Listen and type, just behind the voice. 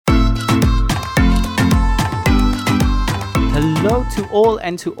To all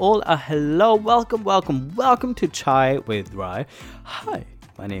and to all, a hello, welcome to Chai with Rai. Hi,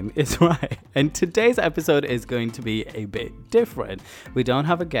 my name is Rai, and today's episode is going to be a bit different. We don't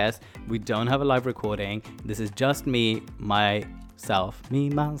have a guest, we don't have a live recording. This is just me, myself,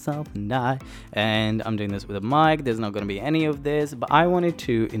 and I, and I'm doing this with a mic. There's not going to be any of this, but I wanted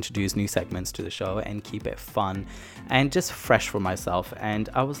to introduce new segments to the show and keep it fun and just fresh for myself. And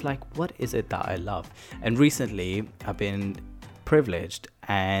I was like, what is it that I love? And recently I've been privileged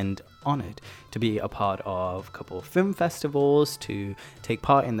and honored to be a part of a couple of film festivals, to take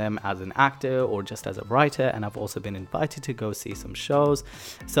part in them as an actor or just as a writer, and I've also been invited to go see some shows.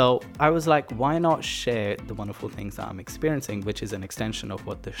 So I was like, why not share the wonderful things that I'm experiencing, which is an extension of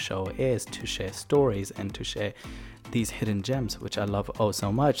what the show is, to share stories and to share these hidden gems, which I love oh so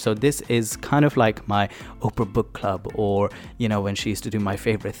much. So this is kind of like my Oprah book club, or you know, when she used to do my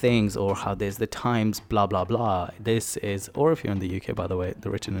favorite things, or how there's the Times blah blah blah. This is, or if you're in the UK, by the way, the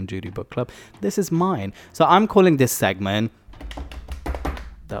Richard and Judy book club, this is mine. So I'm calling this segment,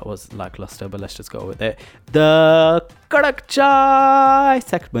 that was lackluster, but let's just go with it, the Karak Chai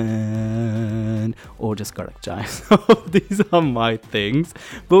segment, or just Karak Chai. So these are my things,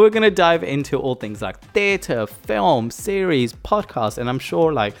 but we're gonna dive into all things like theatre, film, series, podcast, and I'm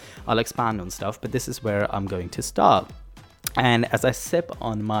sure like I'll expand on stuff, but this is where I'm going to start. And as I sip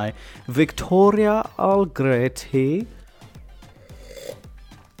on my Victoria Earl Grey tea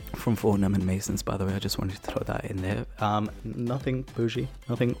from Fortnum and Masons, by the way, I just wanted to throw that in there. Nothing bougie,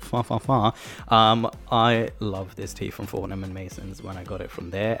 nothing far. I love this tea from Fortnum and Masons when I got it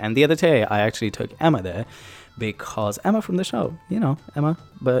from there. And the other day, I actually took Emma there because Emma from the show, you know, Emma.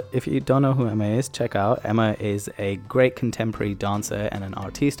 But if you don't know who Emma is, check out. Emma is a great contemporary dancer and an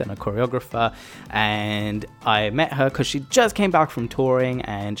artiste and a choreographer. And I met her because she just came back from touring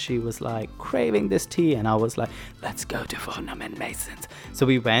and she was like craving this tea. And I was like, let's go to Fortnum and Masons. So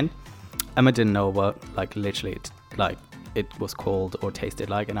we went. Emma didn't know what, like, literally, it was called or tasted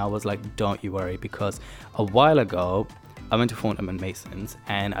like. And I was like, don't you worry, because a while ago, I went to Fortnum and Masons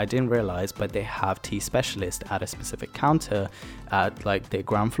and I didn't realize, but they have tea specialists at a specific counter at like their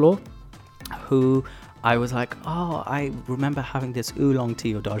ground floor, who I was like, oh, I remember having this oolong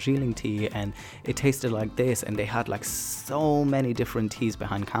tea or Darjeeling tea and it tasted like this, and they had like so many different teas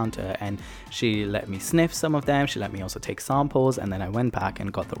behind counter, and she let me sniff some of them. She let me also take samples, and then I went back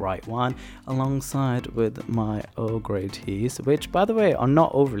and got the right one alongside with my Earl Grey teas, which by the way are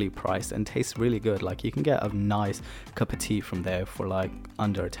not overly priced and taste really good. Like you can get a nice cup of tea from there for like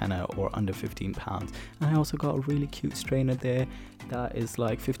under a tenner or under £15. And I also got a really cute strainer there that is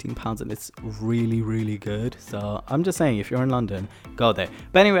like £15 and it's really good. So I'm just saying, if you're in London, go there.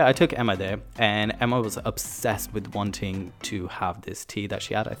 But anyway, I took Emma there, and Emma was obsessed with wanting to have this tea that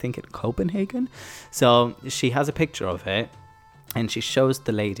she had, I think, in Copenhagen. So she has a picture of it and she shows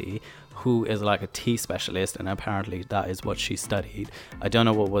the lady, who is like a tea specialist, and apparently that is what she studied. I don't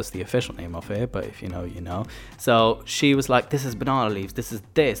know what was the official name of it, but if you know, you know. So she was like, this is banana leaves, this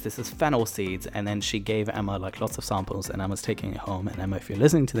is fennel seeds, and then she gave Emma like lots of samples, and Emma's taking it home. And Emma, if you're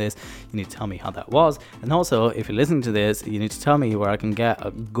listening to this, you need to tell me how that was. And also, if you're listening to this, you need to tell me where I can get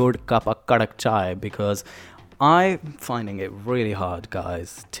a good cup of Karak chai, because I'm finding it really hard,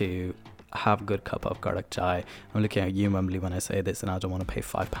 guys, to have a good cup of Karak chai. I'm looking at you, Mumbly, when I say this, and I don't want to pay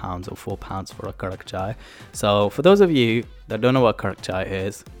 £5 or £4 for a Karak chai. So for those of you that don't know what Karak chai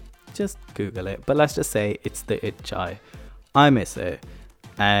is, just Google it. But let's just say it's the it chai. I miss it.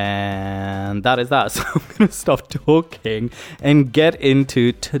 And that is that. So I'm going to stop talking and get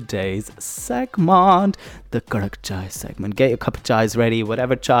into today's segment, the Karak chai segment. Get your cup of chais ready,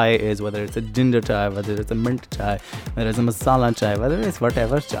 whatever chai it is, whether it's a ginger chai, whether it's a mint chai, whether it's a masala chai, whether it's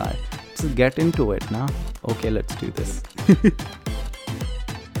whatever chai. Just get into it now. Okay, let's do this.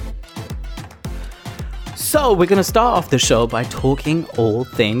 So we're going to start off the show by talking all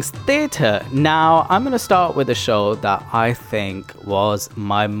things theatre. Now, I'm going to start with a show that I think was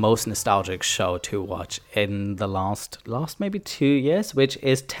my most nostalgic show to watch in the last maybe 2 years, which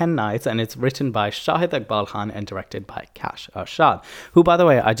is 10 Nights, and it's written by Shahid Iqbal Khan and directed by Kash Arshad, who, by the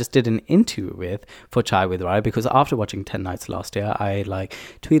way, I just did an interview with for Chai with Rai, because after watching 10 Nights last year, I like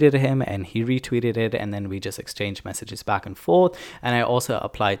tweeted him and he retweeted it, and then we just exchanged messages back and forth. And I also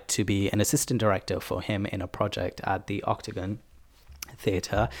applied to be an assistant director for him in a project at the Octagon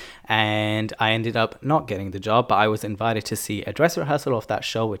theatre, and I ended up not getting the job, but I was invited to see a dress rehearsal of that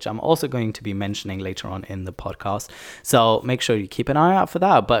show, which I'm also going to be mentioning later on in the podcast, so make sure you keep an eye out for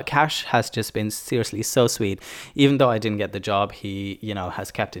that. But Cash has just been seriously so sweet. Even though I didn't get the job, he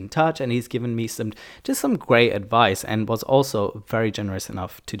has kept in touch, and he's given me some great advice, and was also very generous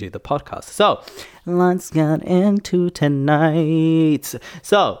enough to do the podcast. So let's get into tonight.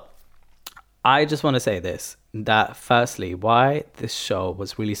 So I just want to say this, that firstly, why this show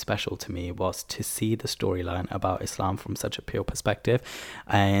was really special to me was to see the storyline about Islam from such a pure perspective,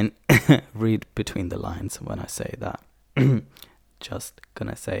 and read between the lines when I say that. Just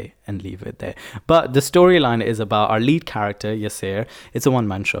gonna say and leave it there. But the storyline is about our lead character, Yasir. It's a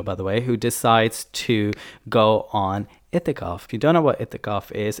one-man show, by the way, who decides to go on itikaf. If you don't know what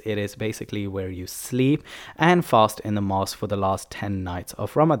itikaf is, it is basically where you sleep and fast in the mosque for the last 10 nights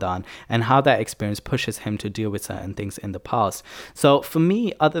of Ramadan, and how that experience pushes him to deal with certain things in the past. So for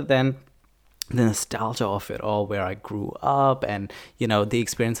me, other than the nostalgia of it all, where I grew up, and the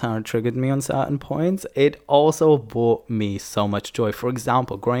experience how it triggered me on certain points, it also brought me so much joy. For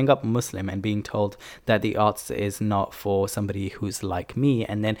example, growing up Muslim and being told that the arts is not for somebody who's like me,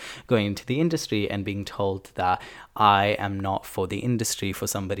 and then going into the industry and being told that I am not for the industry for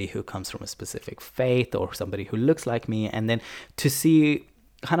somebody who comes from a specific faith or somebody who looks like me, and then to see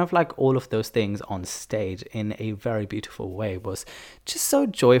kind of like all of those things on stage in a very beautiful way was just so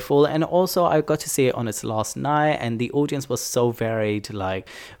joyful. And also I got to see it on its last night, and the audience was so varied, like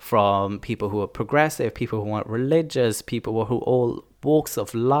from people who are progressive, people who aren't religious, people who all walks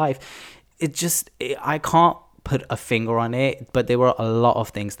of life. I can't put a finger on it, but there were a lot of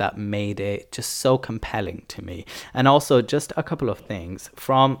things that made it just so compelling to me. And also just a couple of things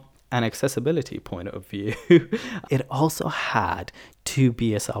from an accessibility point of view. It also had 2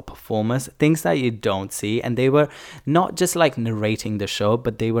 BSL performers, things that you don't see, and they were not just like narrating the show,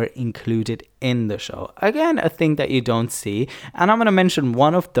 but they were included in the show. Again, a thing that you don't see, and I'm going to mention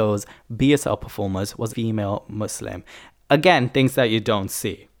one of those BSL performers was female Muslim. Again, things that you don't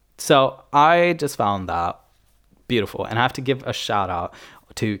see. So I just found that beautiful, and I have to give a shout out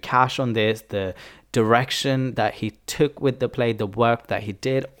to Cash on this, the direction that he took with the play, the work that he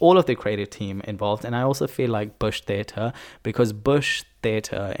did, all of the creative team involved. And I also feel like Bush Theatre, because Bush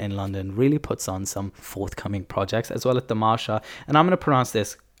Theatre in London really puts on some forthcoming projects, as well as the Marsha, and I'm going to pronounce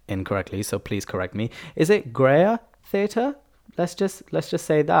this incorrectly, so please correct me. Is it Greer Theatre? Let's just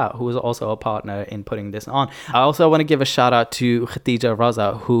say that, who was also a partner in putting this on. I also want to give a shout out to Khadija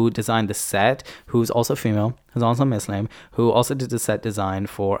Raza, who designed the set, who's also female, who's also Muslim, who also did the set design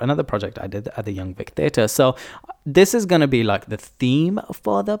for another project I did at the Young Vic Theatre. So this is going to be like the theme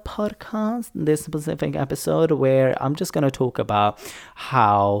for the podcast, this specific episode, where I'm just going to talk about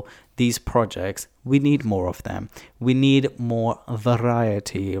how these projects, we need more of them. We need more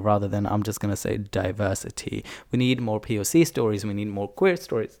variety rather than, I'm just going to say, diversity. We need more POC stories. We need more queer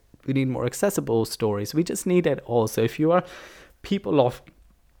stories. We need more accessible stories. We just need it all. So if you are people of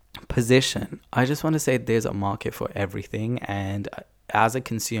position, I just want to say there's a market for everything. And as a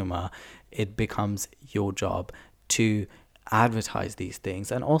consumer, it becomes your job to advertise these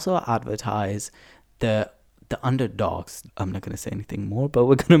things, and also advertise the underdogs. I'm not going to say anything more, but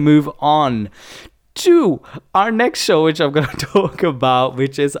we're going to move on to our next show, which I'm going to talk about,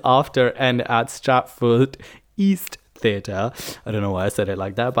 which is After and at Stratford East Theatre. I don't know why I said it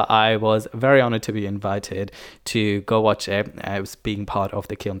like that, but I was very honored to be invited to go watch it. I was being part of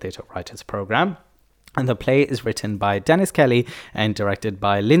the Kiln Theatre Writers Program. And the play is written by Dennis Kelly and directed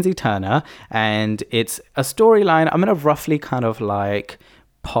by Lindsay Turner. And it's a storyline. I'm going to roughly kind of like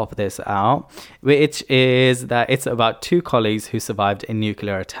pop this out, which is that it's about 2 colleagues who survived a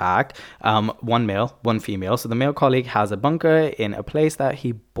nuclear attack, 1 male, 1 female. So the male colleague has a bunker in a place that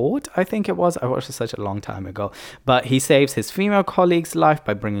he bought, I think it was. I watched it such a long time ago, but he saves his female colleague's life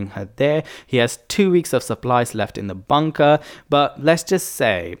by bringing her there. He has 2 weeks of supplies left in the bunker, but let's just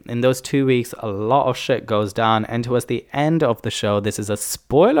say in those 2 weeks a lot of shit goes down, and towards the end of the show, this is a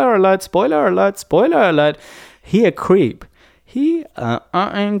spoiler alert, he a creep. He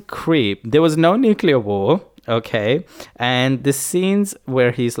creep. There was no nuclear war, okay? And the scenes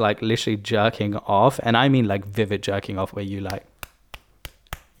where he's like literally jerking off, and I mean like vivid jerking off, where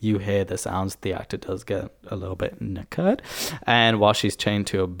you hear the sounds, the actor does get a little bit knackered. And while she's chained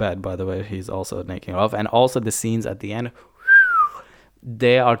to a bed, by the way, he's also making off. And also the scenes at the end,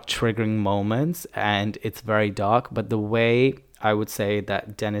 they are triggering moments, and it's very dark, but the way I would say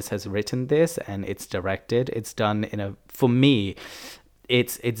that Dennis has written this and it's directed, it's done for me,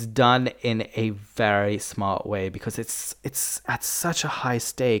 it's done in a very smart way, because it's at such a high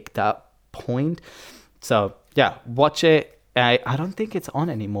stake, that point. So yeah, watch it. I don't think it's on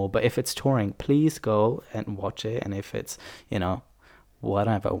anymore, but if it's touring, please go and watch it. And if it's,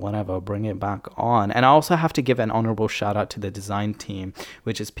 whatever, bring it back on. And I also have to give an honorable shout out to the design team,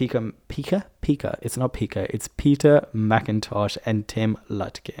 which is Pika. It's not Pika, it's Peter McIntosh and Tim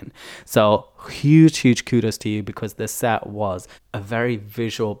Lutkin. So huge kudos to you, because the set was a very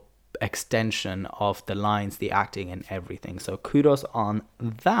visual extension of the lines, the acting, and everything. So kudos on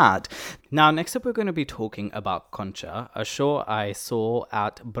that. Now, next up, we're going to be talking about Concha, a show I saw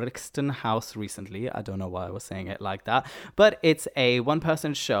at Brixton House recently. I don't know why I was saying it like that, but it's a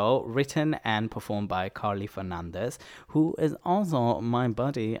one-person show written and performed by Carly Fernandez, who is also my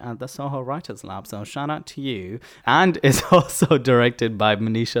buddy at the Soho Writers Lab. So shout out to you. And is also directed by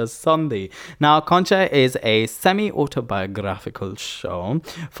Manisha Sondhi. Now, Concha is a semi-autobiographical show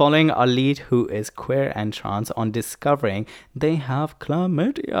following a lead who is queer and trans on discovering they have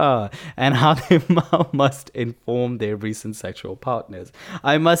chlamydia and how they must inform their recent sexual partners.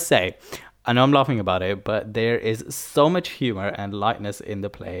 I must say, I know I'm laughing about it, but there is so much humor and lightness in the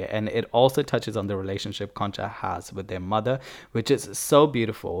play, and it also touches on the relationship Concha has with their mother, which is so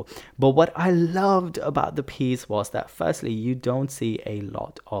beautiful. But what I loved about the piece was that firstly, you don't see a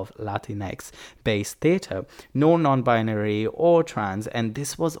lot of Latinx-based theatre, nor non-binary or trans, and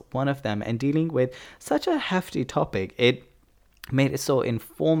this was one of them. And dealing with such a hefty topic, it made it so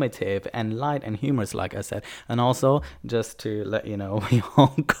informative and light and humorous, like I said. And also, just to let you know, we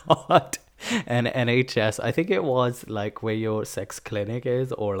all got an NHS, I think it was like where your sex clinic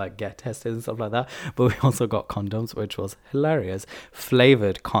is, or like get tested and stuff like that. But we also got condoms, which was hilarious.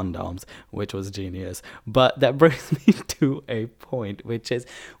 Flavored condoms, which was genius. But that brings me to a point, which is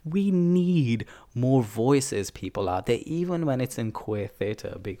we need more voices, people out there, even when it's in queer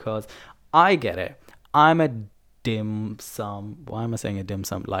theatre, because I get it. I'm a dim sum, why am I saying a dim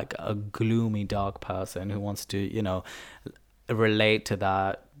sum, like a gloomy dark person who wants to relate to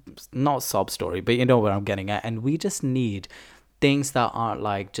that, not sob story, but you know what I'm getting at. And we just need things that aren't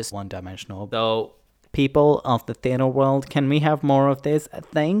like just one dimensional. So people of the theatre world, can we have more of this?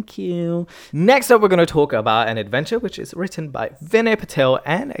 Thank you. Next up, we're going to talk about an adventure which is written by Vinay Patel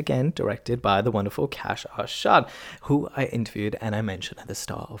and again directed by the wonderful Kash Arshad, who I interviewed and I mentioned at the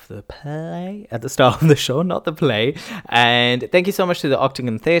start of the show, not the play. And thank you so much to the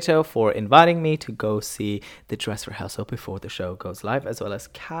Octagon Theatre for inviting me to go see the dress rehearsal before the show goes live, as well as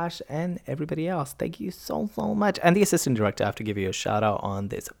Kash and everybody else. Thank you so much. And the assistant director, I have to give you a shout out on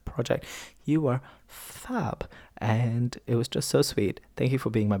this project. You were fab, and it was just so sweet. Thank you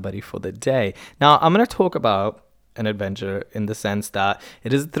for being my buddy for the day. Now, I'm going to talk about an adventure in the sense that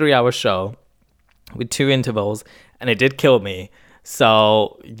it is a 3-hour show with 2 intervals, and it did kill me.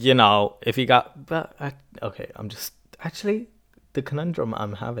 So, if you got... Actually, the conundrum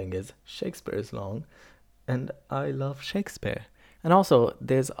I'm having is Shakespeare is long, and I love Shakespeare. And also,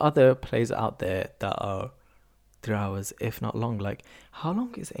 there's other plays out there that are 3 hours, if not long. Like, how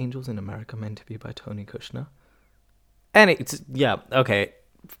long is Angels in America meant to be by Tony Kushner? And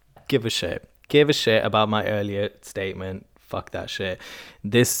give a shit about my earlier statement. Fuck that shit.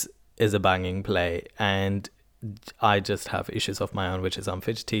 This is a banging play, and I just have issues of my own, which is I'm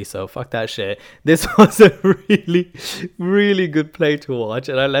fidgety, so fuck that shit. This was a really, really good play to watch,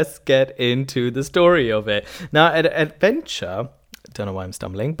 and let's get into the story of it. Now, an adventure... Don't know why I'm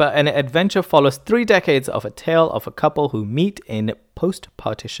stumbling, but an adventure follows 3 decades of a tale of a couple who meet in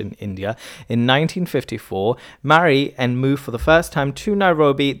post-partition India in 1954, marry and move for the first time to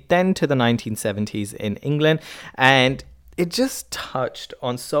Nairobi, then to the 1970s in England. And it just touched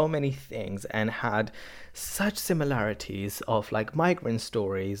on so many things and had such similarities of like migrant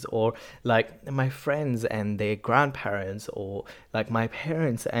stories, or like my friends and their grandparents, or like my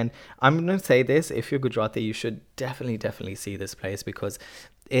parents. And I'm going to say this, if you're Gujarati, you should definitely see this place, because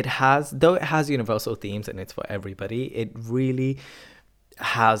it has universal themes and it's for everybody. It really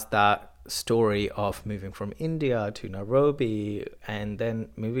has that story of moving from India to Nairobi and then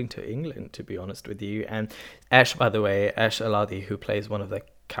moving to England, to be honest with you. And Ash, by the way, Ash Aladi, who plays one of the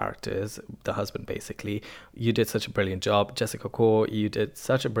characters, the husband, basically, you did such a brilliant job. Jessica Kaur, you did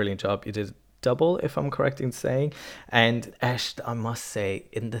such a brilliant job. You did double, if I'm correct in saying. And Ash, I must say,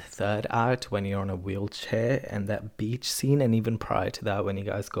 in the 3rd act, when you're on a wheelchair and that beach scene, and even prior to that, when you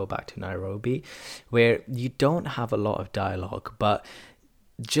guys go back to Nairobi, where you don't have a lot of dialogue, but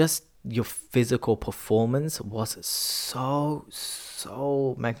just your physical performance was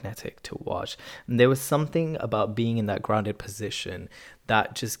so magnetic to watch. And there was something about being in that grounded position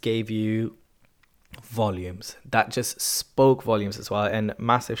that just gave you volumes, that just spoke volumes as well. And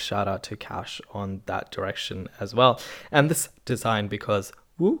massive shout out to Kash on that direction as well. And this design, because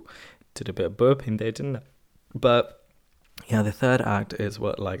did a bit of burping there, didn't I? But Yeah, the third act is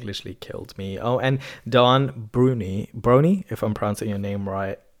what like literally killed me. Oh, and Don Brony, if I'm pronouncing your name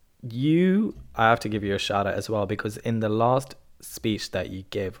right, I have to give you a shout out as well, because in the last speech that you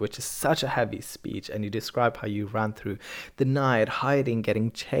give, which is such a heavy speech, and you describe how you ran through the night, hiding,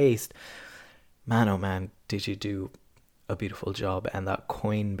 getting chased. Man, oh man, did you do a beautiful job. And that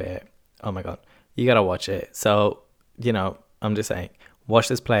coin bit, oh my god, you gotta watch it. So, I'm just saying, watch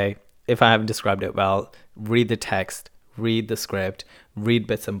this play. If I haven't described it well, read the text, read the script, read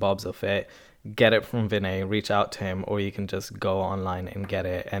bits and bobs of it, get it from Vinay, reach out to him, or you can just go online and get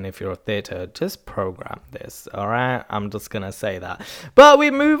it. And if you're a theatre, just program this, all right? I'm just gonna say that. But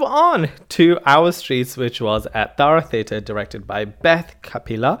we move on to Our Streets, which was at Tara Theatre, directed by Beth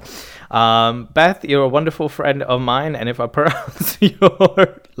Kapila. Beth, you're a wonderful friend of mine, and if I pronounce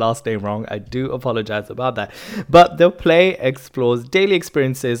your last name wrong, I do apologize about that. But the play explores daily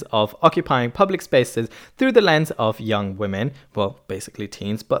experiences of occupying public spaces through the lens of young women, well, basically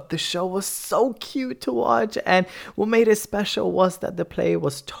teens. But the show was so cute to watch, and what made it special was that the play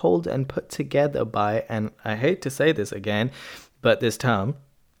was told and put together by, and I hate to say this again, but this term,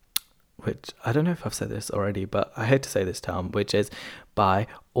 which I don't know if I've said this already, but I hate to say this term, which is by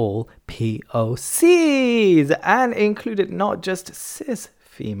all POCs, and included not just cis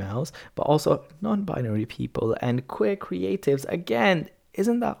females, but also non-binary people and queer creatives. Again,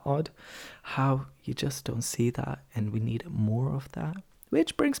 isn't that odd how you just don't see that, and we need more of that?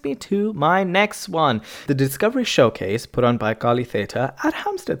 Which brings me to my next one. The Discovery Showcase, put on by Kali Theatre at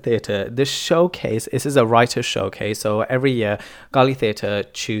Hampstead Theatre. This is a writer showcase. So every year, Kali Theatre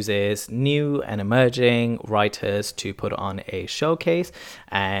chooses new and emerging writers to put on a showcase.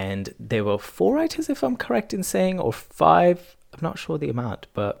 And there were 4 writers, if I'm correct in saying, or 5. I'm not sure the amount,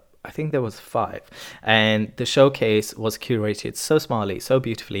 but I think there was 5. And the showcase was curated so smartly, so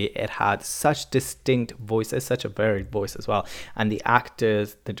beautifully. It had such distinct voices, such a varied voice as well. And the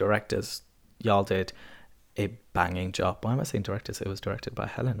actors, the directors, y'all did a banging job. Why am I saying directors? It was directed by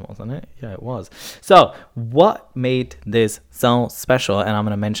Helen, wasn't it? Yeah, it was. So what made this so special? And I'm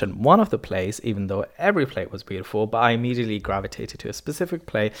going to mention one of the plays, even though every play was beautiful, but I immediately gravitated to a specific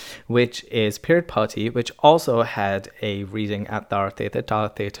play, which is Period Party, which also had a reading at Tara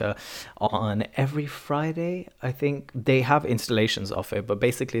Theatre on every Friday. I think they have installations of it, but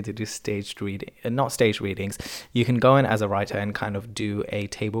basically they do not staged readings. You can go in as a writer and kind of do a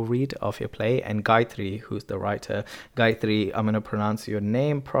table read of your play. And Gayatri, who's the writer, Gayatri, I'm going to pronounce your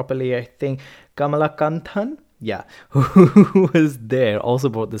name properly, I think, Kamalakanthan, yeah, who was there, also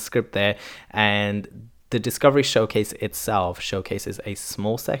brought the script there. And the Discovery Showcase itself showcases a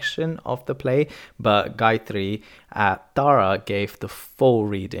small section of the play, but Gayatri at Tara gave the full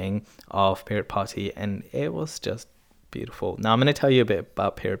reading of Period Party, and it was just beautiful. Now I'm going to tell you a bit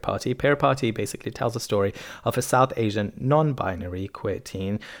about Period Party. Period Party basically tells a story of a South Asian non-binary queer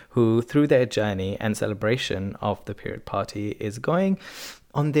teen who, through their journey and celebration of the Period Party, is going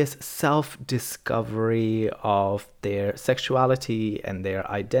on this self-discovery of their sexuality and their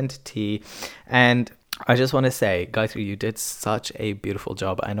identity. And I just want to say, Gayatri, you did such a beautiful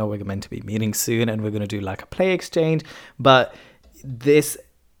job. I know we're meant to be meeting soon and we're going to do like a play exchange, but this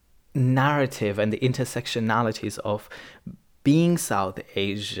narrative and the intersectionalities of being South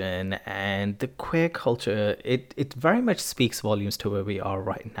Asian and the queer culture, it very much speaks volumes to where we are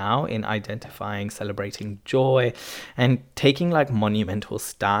right now in identifying, celebrating joy, and taking like monumental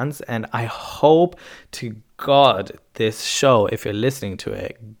stands. And I hope to God this show, if you're listening to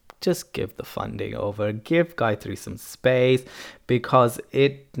it, just give the funding over, give Gayatri some space, because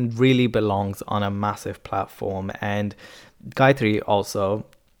it really belongs on a massive platform. And Gayatri also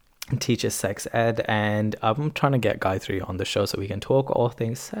teaches sex ed, and I'm trying to get Gayatri on the show so we can talk all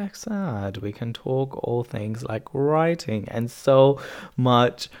things sex ed, we can talk all things like writing and so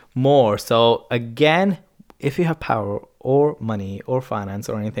much more. So again, if you have power or money or finance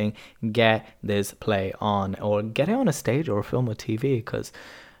or anything, get this play on, or get it on a stage or a film or TV, because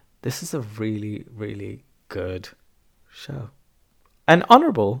this is a really, really good show. An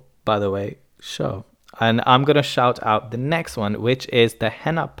honorable, by the way, show. And I'm going to shout out the next one, which is the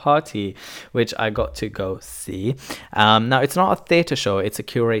Henna Party, which I got to go see. Now, it's not a theatre show. It's a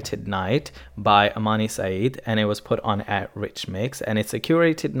curated night by Amani Saeed, and it was put on at Rich Mix. And it's a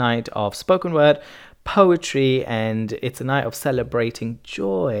curated night of spoken word, poetry, and it's a night of celebrating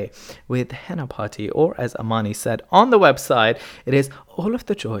joy with Henna Party, or as Amani said on the website, it is all of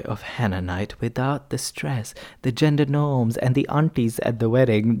the joy of henna night without the stress, the gender norms, and the aunties at the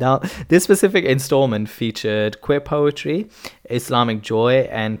wedding. Now, this specific installment featured queer poetry, Islamic joy,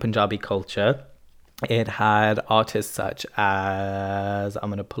 and Punjabi culture. It had artists such as, I'm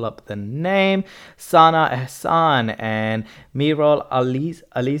going to pull up the name, Sana Ehsan and Mirol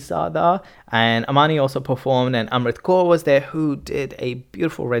Alizada. And Amani also performed, and Amrit Kaur was there, who did a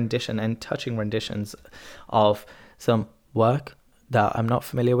beautiful rendition and touching renditions of some work that I'm not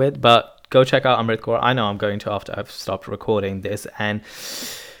familiar with. But go check out Amrit Kaur. I know I'm going to after I've stopped recording this. And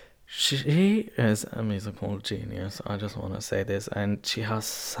she is a musical genius. I just want to say this. And she has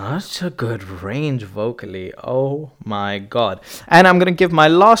such a good range vocally. Oh my God. And I'm going to give my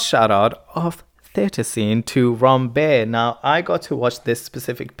last shout out of theatre scene to Rombe. Now, I got to watch this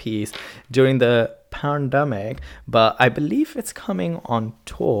specific piece during the pandemic, but I believe it's coming on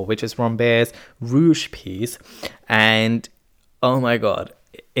tour, which is Rombe's Rouge piece. And oh my God.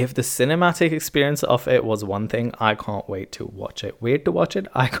 If the cinematic experience of it was one thing, I can't wait to watch it. Wait to watch it?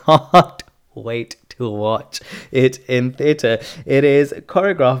 I can't wait to watch it in theatre. It is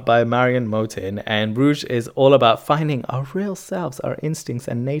choreographed by Marion Motin, and Rouge is all about finding our real selves, our instincts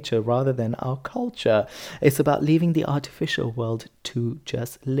and nature rather than our culture. It's about leaving the artificial world to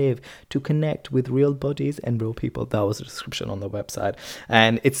just live, to connect with real bodies and real people. That was the description on the website.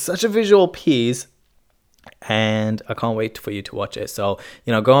 And it's such a visual piece, and I can't wait for you to watch it. So,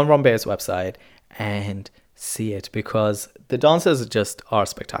 go on Rombe's website and see it, because the dancers just are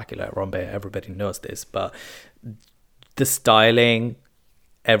spectacular at Rombe. Everybody knows this, but the styling,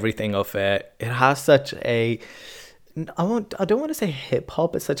 everything of it, it has such a, I don't want to say hip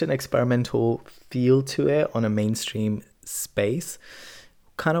hop, it's such an experimental feel to it on a mainstream space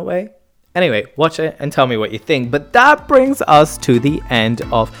kind of way. Anyway, watch it and tell me what you think. But that brings us to the end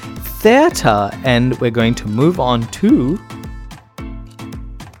of theatre, and we're going to move on to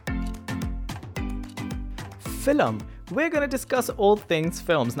film. We're going to discuss all things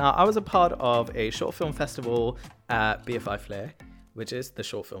films. Now, I was a part of a short film festival at BFI Flair, which is the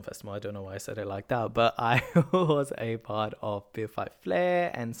short film festival. I don't know why I said it like that, but I was a part of BFI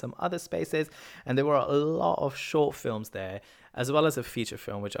Flair and some other spaces, and there were a lot of short films there, as well as a feature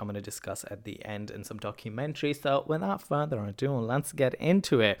film, which I'm going to discuss at the end, and some documentaries. So without further ado, let's get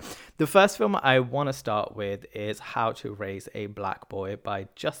into it. The first film I want to start with is How to Raise a Black Boy by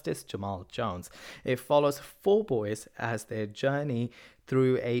Justice Jamal Jones. It follows 4 boys as their journey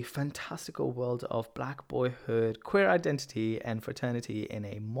through a fantastical world of black boyhood, queer identity, and fraternity in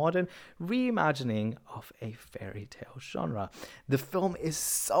a modern reimagining of a fairy tale genre. The film is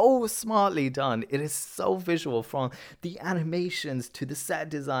so smartly done. It is so visual, from the animations to the set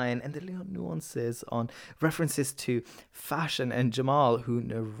design and the little nuances on references to fashion. And Jamal, who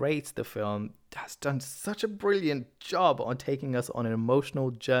narrates the film, has done such a brilliant job on taking us on an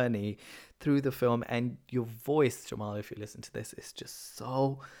emotional journey through the film. And your voice, Jamal, if you listen to this, is just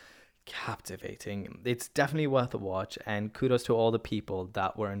so captivating. It's definitely worth a watch, and kudos to all the people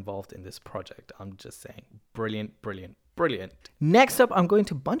that were involved in this project. I'm just saying, brilliant. Next up, I'm going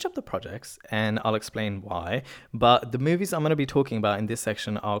to bunch up the projects, and I'll explain why. But the movies I'm going to be talking about in this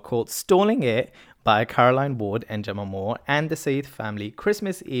section are called Stalling It by Caroline Ward and Gemma Moore, and The Saeed Family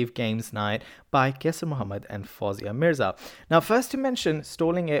Christmas Eve Games Night by Qasser Muhammad and Fawzia Mirza. Now, first to mention,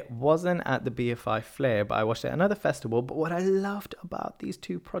 Stalling It wasn't at the BFI Flair, but I watched it at another festival. But what I loved about these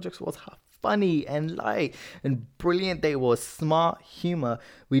two projects was how funny and light and brilliant they were. Smart humor.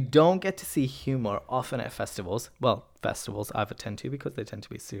 We don't get to see humor often at festivals. Well, festivals I've attended to, because they tend to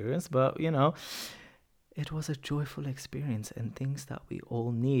be serious, but it was a joyful experience and things that we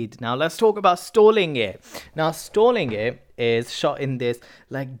all need. Now, let's talk about Stalling It. Now, Stalling It is shot in this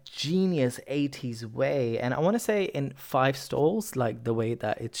genius 80s way. And I want to say in 5 stalls, like the way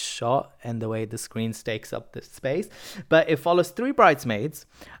that it's shot and the way the screen stakes up the space. But it follows 3 bridesmaids,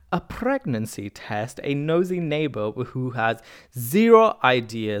 a pregnancy test, a nosy neighbor who has 0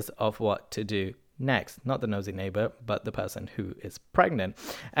 ideas of what to do next. Not the nosy neighbor, but the person who is pregnant.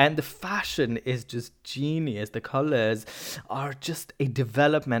 And the fashion is just genius. The colors are just a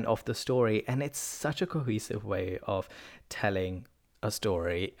development of the story, and it's such a cohesive way of telling a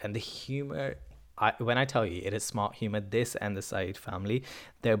story. And the humor, when I tell you it is smart humor, this and The Saeed Family,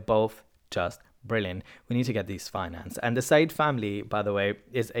 they're both just brilliant. We need to get these financed. And The Saeed Family, by the way,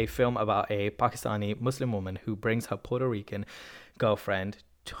 is a film about a Pakistani Muslim woman who brings her Puerto Rican girlfriend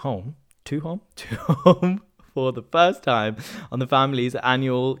home for the first time on the family's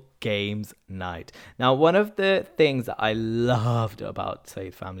annual games night. Now, one of the things that I loved about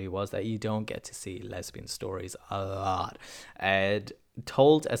Saeed Family was that you don't get to see lesbian stories a lot, and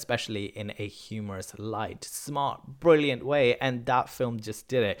told especially in a humorous, light, smart, brilliant way, and that film just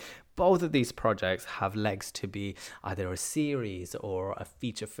did it. Both of these projects have legs to be either a series or a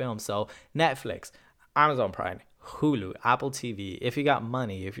feature film. So Netflix, Amazon Prime, Hulu, Apple TV, if you got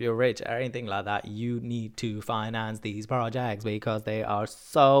money, if you're rich, or anything like that, you need to finance these projects because they are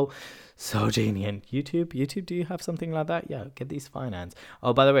so genius. YouTube, do you have something like that? Yeah, get these finance.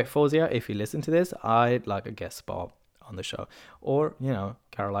 Oh, by the way, Fozia, if you listen to this, I'd like a guest spot on the show. Or,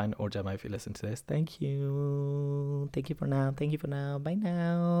 Caroline or Gemma, if you listen to this, thank you for now, bye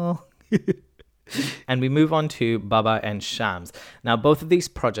now. And we move on to Baba and Shams. Now, both of these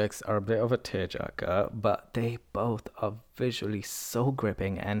projects are a bit of a tearjerker, but they both are visually so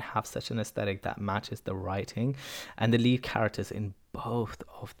gripping and have such an aesthetic that matches the writing. And the lead characters in both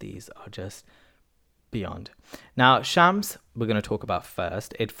of these are just beyond. Now, Shams, we're going to talk about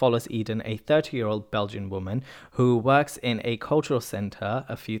first. It follows Eden, a 30-year-old Belgian woman who works in a cultural center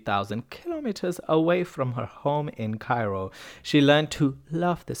a few thousand kilometers away from her home in Cairo. She learned to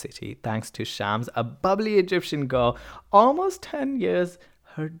love the city thanks to Shams, a bubbly Egyptian girl almost 10 years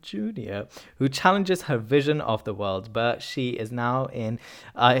her junior, who challenges her vision of the world. But she is now in,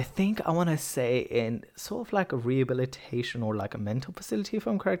 I want to say, in sort of like a rehabilitation or like a mental facility, if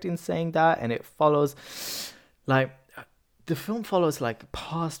I'm correct in saying that. And it follows, like, the film follows like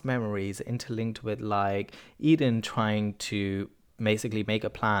past memories interlinked with like Eden trying to basically make a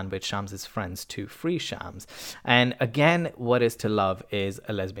plan with Shams's friends to free Shams. And again, What Is to Love is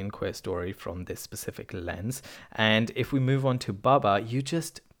a lesbian queer story from this specific lens. And if we move on to Baba, you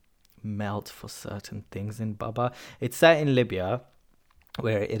just melt for certain things in Baba. It's set in Libya,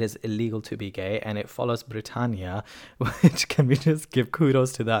 where it is illegal to be gay, and it follows Britannia, which can we just give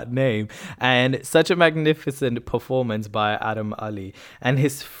kudos to that name, and such a magnificent performance by Adam Ali and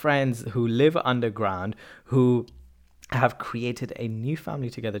his friends who live underground, who have created a new family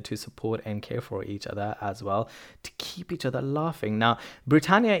together to support and care for each other as well, to keep each other laughing. Now,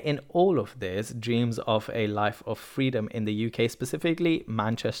 Britannia in all of this dreams of a life of freedom in the UK, specifically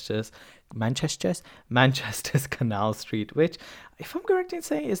Manchester's Canal Street, which, if I'm correct in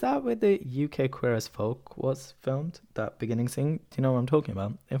saying, is that where the UK Queer as Folk was filmed, that beginning scene? Do you know what I'm talking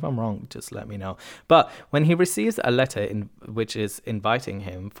about? If I'm wrong, just let me know. But when he receives a letter which is inviting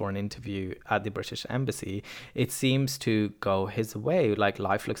him for an interview at the British Embassy, it seems to go his way. Like,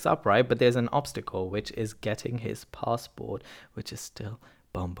 life looks up, right? But there's an obstacle, which is getting his passport, which is still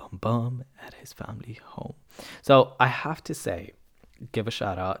at his family home. So I have to say, give a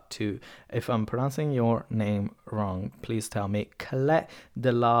shout out to, if I'm pronouncing your name wrong, please tell me, Colette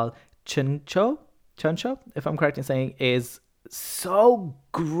Delal Chuncho, if I'm correct in saying, is so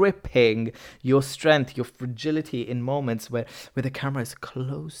gripping your strength, your fragility in moments where the camera is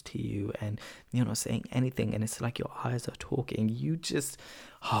close to you and, saying anything, and it's like your eyes are talking. You just,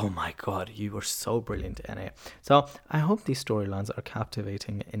 oh my God, you were so brilliant in it. So I hope these storylines are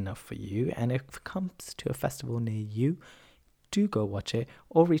captivating enough for you. And if it comes to a festival near you, do go watch it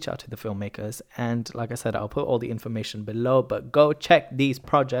or reach out to the filmmakers. And like I said, I'll put all the information below, but go check these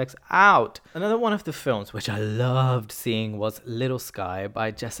projects out. Another one of the films which I loved seeing was Little Sky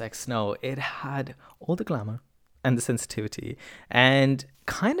by Jess X Snow. It had all the glamour and the sensitivity and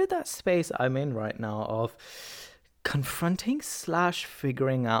kind of that space I'm in right now of confronting /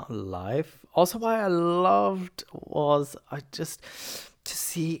 figuring out life. Also, what I loved was to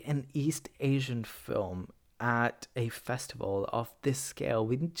see an East Asian film at a festival of this scale.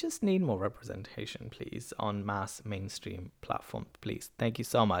 We just need more representation, please, on mass mainstream platform, please. Thank you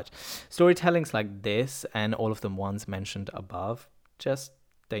so much. Storytellings like this and all of the ones mentioned above, just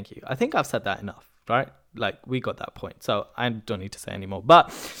thank you. I think I've said that enough, right? Like, we got that point, so I don't need to say anymore.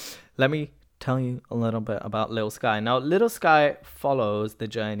 But let me tell you a little bit about Little Sky. Now, Little Sky follows the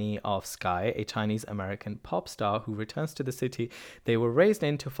journey of Sky, a Chinese American pop star who returns to the city they were raised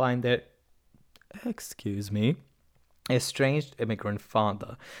in to find their estranged immigrant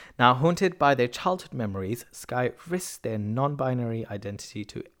father. Now, haunted by their childhood memories, Sky risks their non-binary identity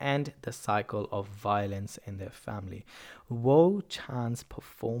to end the cycle of violence in their family. Wo Chan's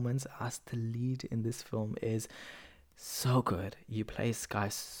performance as the lead in this film is so good. You play Sky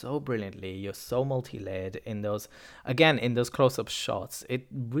so brilliantly. You're so multi-layered in those close-up shots. It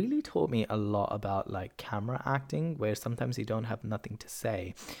really taught me a lot about like camera acting, where sometimes you don't have nothing to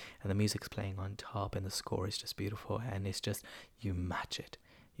say and the music's playing on top and the score is just beautiful, and it's just, you match it.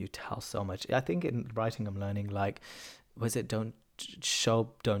 You tell so much. I think in writing I'm learning, like, was it don't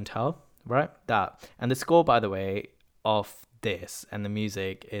show, don't tell, right? That. And the score, by the way, of this and the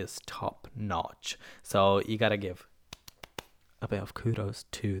music is top notch. So you gotta give a bit of kudos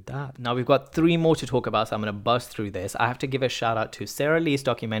to that. Now we've got 3 more to talk about, so I'm going to buzz through this. I have to give a shout out to Sarah Lee's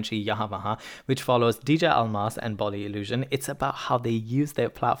documentary Yaha Waha, which follows DJ Almas and Bolly Illusion. It's about how they use their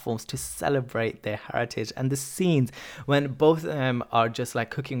platforms to celebrate their heritage, and the scenes when both of them are just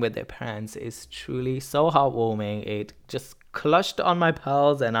like cooking with their parents is truly so heartwarming. It just clutched on my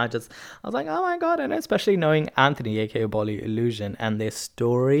pearls, and I was like, oh my god. And especially knowing Anthony, aka Bolly Illusion, and their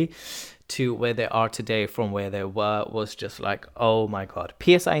story to where they are today from where they were was just like, oh my god.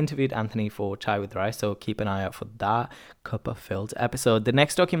 P.S. I interviewed Anthony for Chai with Rice, so keep an eye out for that cuppa-filled episode. The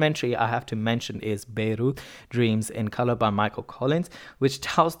next documentary I have to mention is Beirut Dreams in Color by Michael Collins, which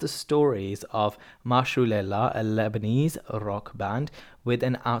tells the stories of Mashroulela, a Lebanese rock band with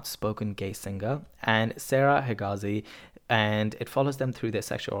an outspoken gay singer, and Sarah Hegazi, and it follows them through their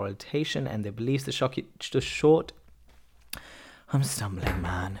sexual orientation and their beliefs. The short... I'm stumbling,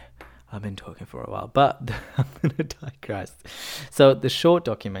 man. I've been talking for a while, but I'm going to digress. So the short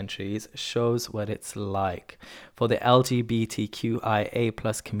documentaries shows what it's like for the LGBTQIA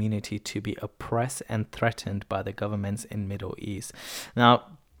plus community to be oppressed and threatened by the governments in Middle East.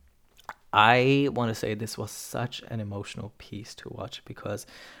 Now, I want to say this was such an emotional piece to watch, because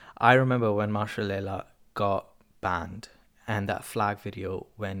I remember when Mashroulela got banned and that flag video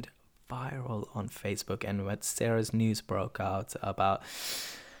went viral on Facebook, and when Sarah's news broke out about...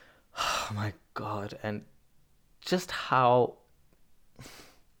 Oh my god, and just how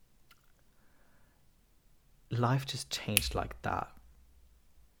life just changed like that.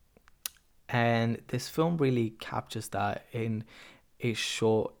 And this film really captures that in a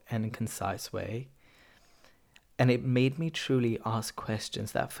short and concise way. And it made me truly ask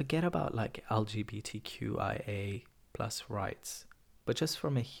questions that forget about like LGBTQIA plus rights, but just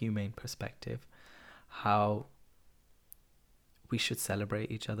from a humane perspective, how we should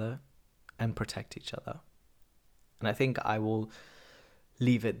celebrate each other and protect each other. And I think I will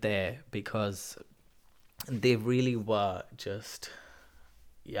leave it there, because they really were just,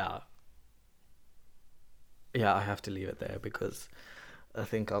 yeah, I have to leave it there, because I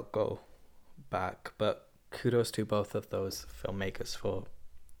think I'll go back. But kudos to both of those filmmakers for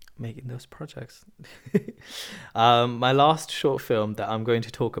making those projects. My last short film that I'm going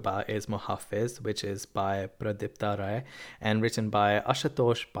to talk about is Muhafiz, which is by Pradipta Ray and written by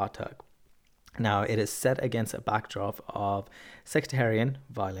Ashutosh Pathak. Now, it is set against a backdrop of sectarian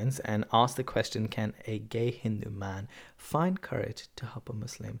violence and asks the question, can a gay Hindu man find courage to help a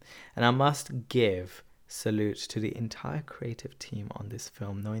Muslim? And I must give salute to the entire creative team on this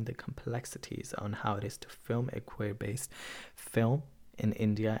film, knowing the complexities on how it is to film a queer-based film in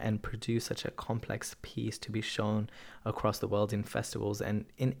India and produce such a complex piece to be shown across the world in festivals and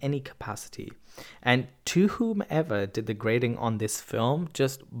in any capacity. And to whomever did the grading on this film,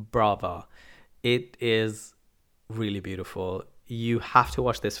 just brava. It is really beautiful. You have to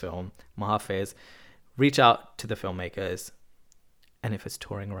watch this film, Muhafiz. Reach out to the filmmakers. And if it's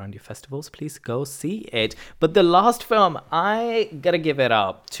touring around your festivals, please go see it. But the last film I gotta give it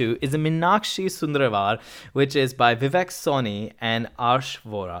up to is Meenakshi Sundarwar, which is by Vivek Soni and Arsh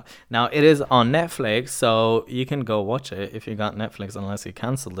Vora. Now, it is on Netflix, so you can go watch it if you got Netflix, unless you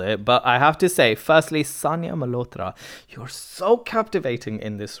cancelled it. But I have to say, firstly, Sanya Malhotra, you're so captivating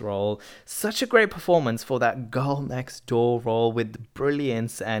in this role. Such a great performance for that girl next door role, with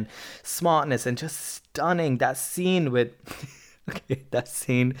brilliance and smartness and just stunning. That scene with... Okay, that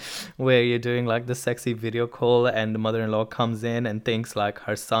scene where you're doing like the sexy video call and the mother-in-law comes in and thinks like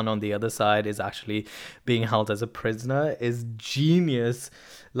her son on the other side is actually being held as a prisoner is genius.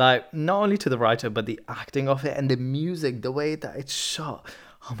 Like, not only to the writer, but the acting of it and the music, the way that it's shot.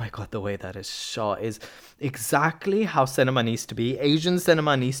 Oh my god, the way that it's shot is exactly how cinema needs to be, Asian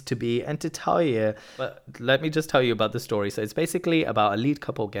cinema needs to be. And to tell you, but let me just tell you about the story. So it's basically about a lead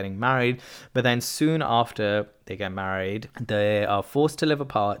couple getting married, but then soon after they get married, they are forced to live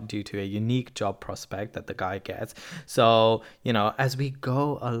apart due to a unique job prospect that the guy gets. So, you know, as we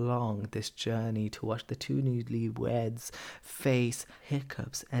go along this journey to watch the two newlyweds face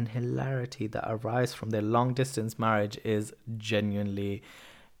hiccups and hilarity that arise from their long distance marriage is genuinely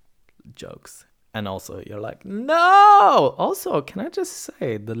jokes. And also you're like, no! Also, can I just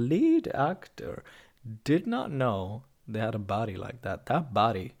say, the lead actor did not know they had a body like that. That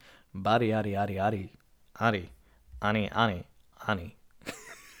body, Ani.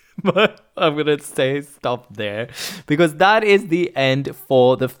 But I'm going to say stop there, because that is the end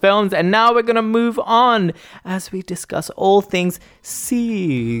for the films. And now we're going to move on as we discuss all things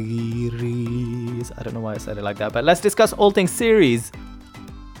series. I don't know why I said it like that, but let's discuss all things series.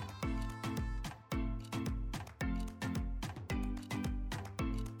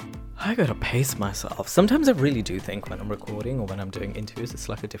 I gotta pace myself. Sometimes I really do think when I'm recording or when I'm doing interviews, it's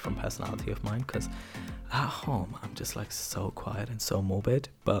like a different personality of mine, because at home, I'm just like so quiet and so morbid.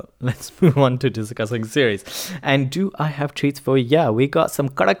 But let's move on to discussing series. And do I have treats for you? Yeah, we got some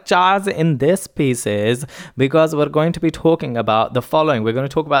Karak jars in this pieces, because we're going to be talking about the following. We're going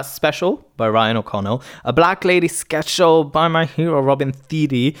to talk about Special by Ryan O'Connell, A Black Lady Sketch Show by my hero Robin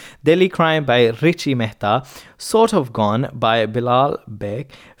Thede, Delhi Crime by Richie Mehta, Sort of Gone by Bilal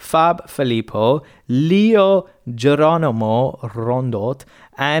Beg, Fab Filippo, Leo Geronimo Rondot,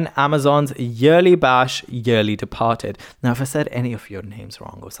 and Amazon's Yearly Bash, Yearly Departed. Now, if I said any of your names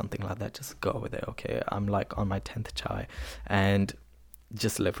wrong or something like that, just go with it, okay? I'm like on my 10th chai, and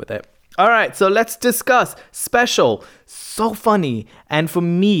just live with it. All right, so let's discuss Special. So funny. And for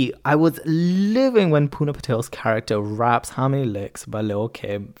me, I was living when Poona Patel's character raps How Many Licks by Lil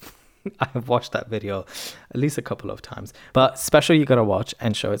Kim. I have watched that video at least a couple of times. But Special, you gotta watch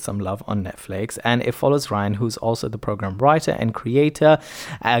and show it some love on Netflix. And it follows Ryan, who's also the program writer and creator,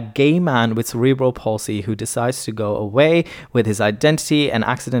 a gay man with cerebral palsy who decides to go away with his identity, an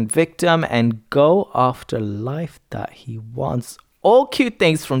accident victim, and go after life that he wants. All cute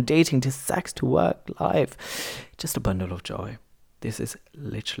things from dating to sex to work life. Just a bundle of joy. This is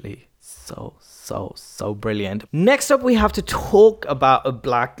literally so brilliant. Next up, we have to talk about A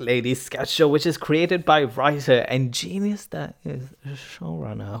Black Lady Sketch Show, which is created by writer and genius that is a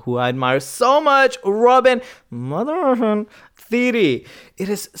showrunner who I admire so much, Robin Thede. It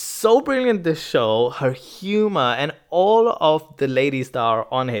is so brilliant, this show, her humor, and all of the ladies that are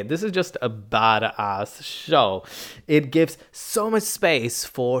on it. This is just a badass show. It gives so much space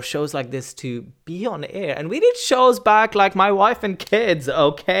for shows like this to be on air. And we need shows back like My Wife and Kids,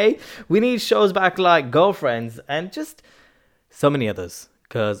 okay? We need shows back like Girlfriends and just so many others,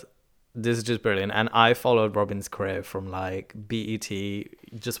 because this is just brilliant. And I followed Robin's career from like BET,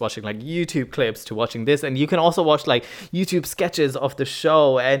 just watching like YouTube clips, to watching this. And you can also watch like YouTube sketches of the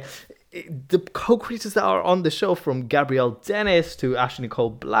show, and the co-creators that are on the show, from Gabrielle Dennis to Ashley Nicole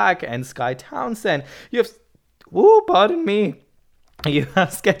Black and Sky Townsend. You have, pardon me. You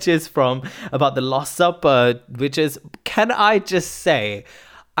have sketches from about the Lost Supper, which is, can I just say,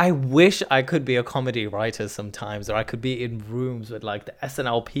 I wish I could be a comedy writer sometimes, or I could be in rooms with like the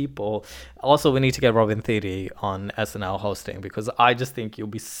SNL people. Also, we need to get Robin Thede on SNL hosting, because I just think you'll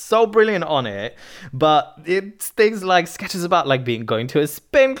be so brilliant on it. But it's things like sketches about like going to a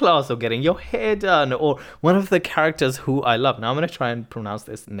spin class or getting your hair done, or one of the characters who I love. Now I'm going to try and pronounce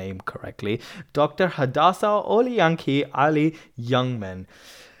this name correctly. Dr. Hadassah Oliyanki Ali Youngman.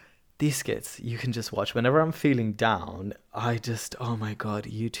 These skits you can just watch whenever I'm feeling down. I just, oh my god,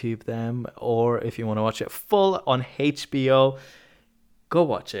 YouTube them. Or if you want to watch it full on HBO, go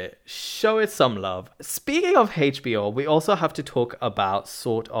watch it. Show it some love. Speaking of HBO, we also have to talk about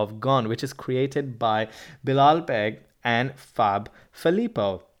Sort of Gone, which is created by Bilal Beg and Fab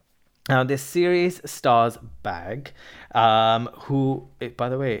Filippo. Now, this series stars Bag, who, by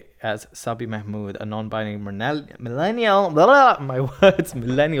the way, as Sabi Mahmood, a non-binary millennial,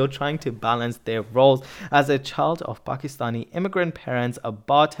 millennial trying to balance their roles as a child of Pakistani immigrant parents, a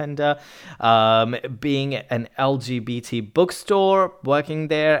bartender, being an LGBT bookstore, working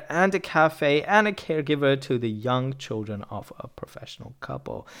there, and a cafe, and a caregiver to the young children of a professional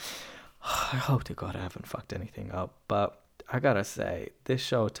couple. I hope to God I haven't fucked anything up, but I gotta say, this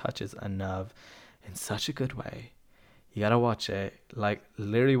show touches a nerve in such a good way. You gotta watch it, like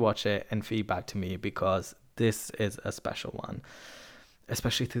literally watch it and feedback to me, because this is a special one,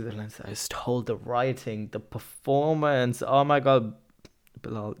 especially through the lens that is told, the writing, the performance. Oh my god,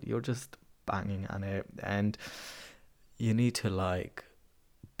 Bilal, you're just banging on it, and you need to like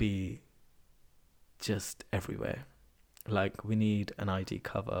be just everywhere. Like, we need an ID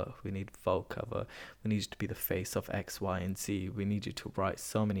cover, we need Vogue cover, we need you to be the face of X, Y, and Z. We need you to write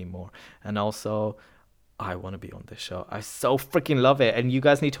so many more. And also, I want to be on this show. I so freaking love it. And you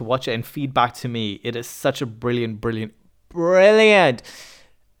guys need to watch it and feedback to me. It is such a brilliant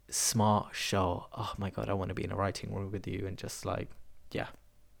smart show. Oh my god, I want to be in a writing room with you and just like, yeah.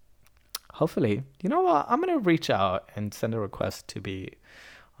 Hopefully, you know what? I'm going to reach out and send a request to be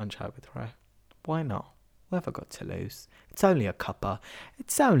on Chat with Ray. Why not? What have I got to lose? It's only a cuppa.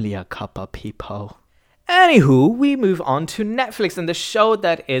 It's only a cuppa, people. Anywho, we move on to Netflix and the show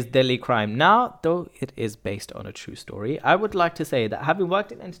that is Delhi Crime. Now, though it is based on a true story, I would like to say that having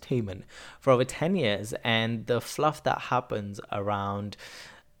worked in entertainment for over 10 years, and the fluff that happens around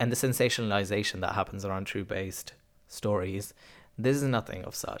and the sensationalization that happens around true-based stories, this is nothing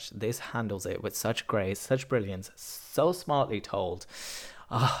of such. This handles it with such grace, such brilliance, so smartly told.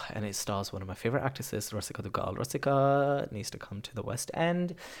 And it stars one of my favorite actresses, Rasika Dugal. Rasika needs to come to the West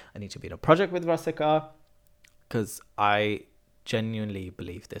End. I need to be in a project with Rasika, because I genuinely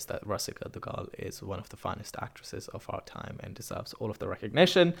believe this, that Rasika Dugal is one of the finest actresses of our time and deserves all of the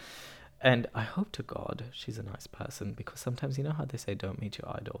recognition. And I hope to God she's a nice person, because sometimes, you know how they say, don't meet your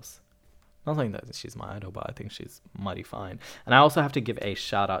idols. Not saying that she's my idol, but I think she's mighty fine. And I also have to give a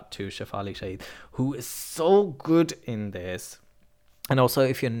shout out to Shafali Shahid, who is so good in this. And also,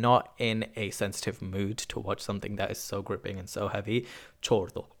 if you're not in a sensitive mood to watch something that is so gripping and so heavy,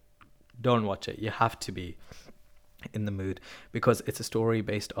 chordo, don't watch it. You have to be in the mood, because it's a story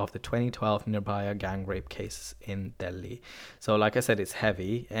based off the 2012 Nirbhaya gang rape case in Delhi. So like I said, it's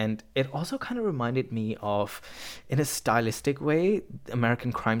heavy, and it also kind of reminded me of, in a stylistic way,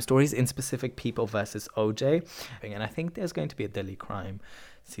 American crime stories, in specific People versus OJ. And I think there's going to be a Delhi Crime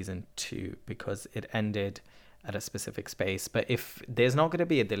season 2, because it ended at a specific space. But if there's not going to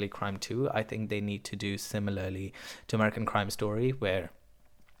be a Delhi Crime 2, I think they need to do similarly to American Crime Story, where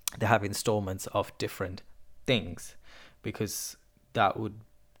they have installments of different things, because that would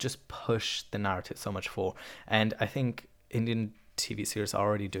just push the narrative so much forward. And I think Indian TV series are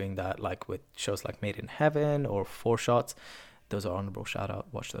already doing that, like with shows like Made in Heaven or Four Shots. Those are honorable shout out.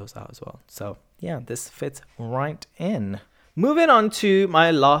 Watch those out as well. So yeah, this fits right in. Moving on to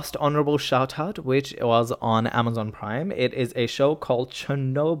my last honorable shout out, which was on Amazon Prime. It is a show called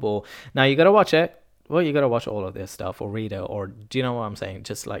Chernobyl. Now you gotta watch it. Well, you gotta watch all of this stuff or read it, or do you know what I'm saying?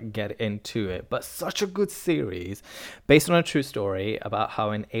 Just like get into it. But such a good series based on a true story about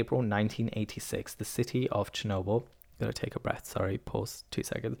how in April 1986, the city of Chernobyl, gotta take a breath, sorry, pause 2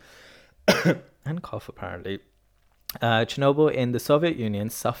 seconds, and cough apparently. Chernobyl in the Soviet Union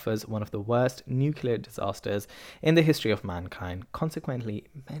suffers one of the worst nuclear disasters in the history of mankind. Consequently,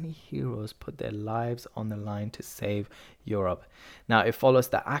 many heroes put their lives on the line to save Europe. Now, it follows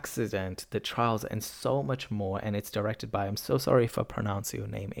the accident, the trials, and so much more, and it's directed by, I'm so sorry if I pronounce your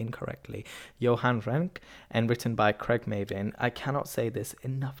name incorrectly, Johan Renck, and written by Craig Mazin. I cannot say this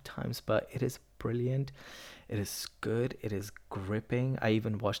enough times, but it is brilliant. It is good. It is gripping. I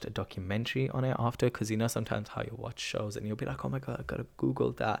even watched a documentary on it after, because you know sometimes how you watch shows and you'll be like, oh my God, I gotta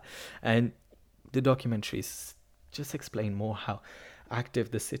Google that. And the documentaries just explain more how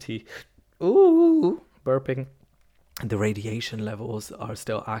active the city, burping, the radiation levels are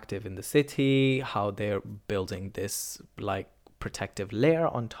still active in the city, how they're building this like protective layer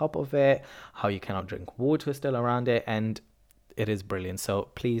on top of it, how you cannot drink water still around it, and it is brilliant. So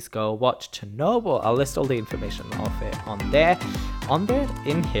please go watch Chernobyl. I'll list all the information of it on there,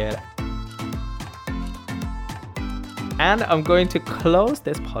 in here. And I'm going to close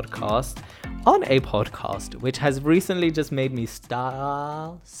this podcast on a podcast which has recently just made me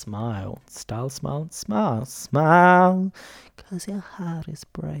smile, because your heart is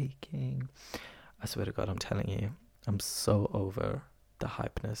breaking. I swear to God, I'm telling you, I'm so over the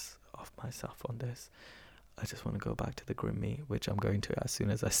hypeness of myself on this. I just want to go back to the grim me, which I'm going to as soon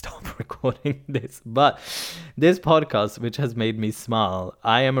as I stop recording this. But this podcast, which has made me smile,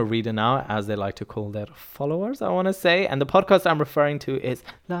 I am a reader now, as they like to call their followers, I want to say. And the podcast I'm referring to is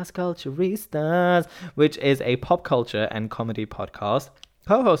Las Culturistas, which is a pop culture and comedy podcast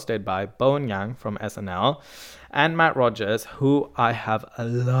co-hosted by Bowen Yang from SNL and Matt Rogers, who I have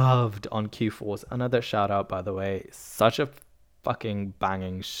loved on Q-Force. Another shout out, by the way. Such a fucking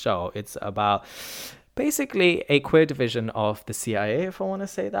banging show. It's about basically a queer division of the CIA, if I want to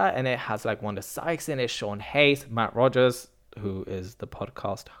say that, and it has like Wanda Sykes in it, Sean Hayes, Matt Rogers, who is the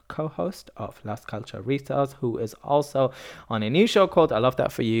podcast co-host of Las Culturistas, who is also on a new show called I Love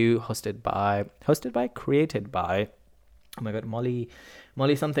That For You, created by, oh my God,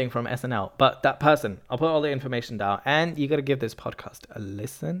 Molly something from SNL. But that person, I'll put all the information down, and you got to give this podcast a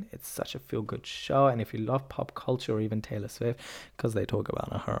listen. It's such a feel-good show, and if you love pop culture or even Taylor Swift, because they talk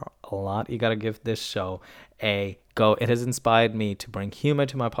about her a lot, you got to give this show a go. It has inspired me to bring humor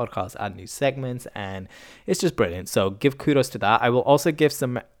to my podcast, add new segments, and it's just brilliant. So give kudos to that. I will also give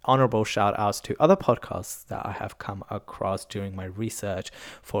some honorable shout outs to other podcasts that I have come across during my research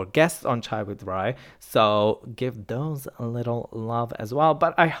for guests on Chai with Rai. So give those a little love as well.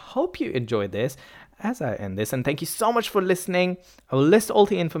 But I hope you enjoyed this as I end this, and thank you so much for listening. I will list all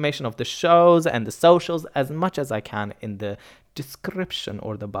the information of the shows and the socials as much as I can in the description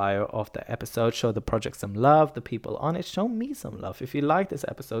or the bio of the episode. Show the project some love, the people on it, show me some love. If you like this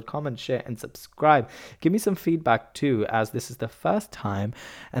episode, comment, share, and subscribe. Give me some feedback too, as this is the first time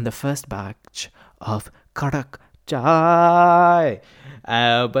and the first batch of Karak Chai.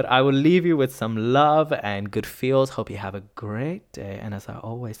 But I will leave you with some love and good feels. Hope you have a great day, and as I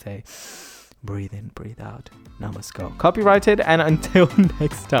always say, breathe in, breathe out. Namaskar. Copyrighted. And until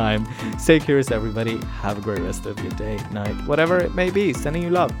next time, stay curious, everybody. Have a great rest of your day, night, whatever it may be. Sending you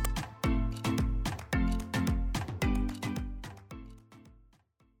love.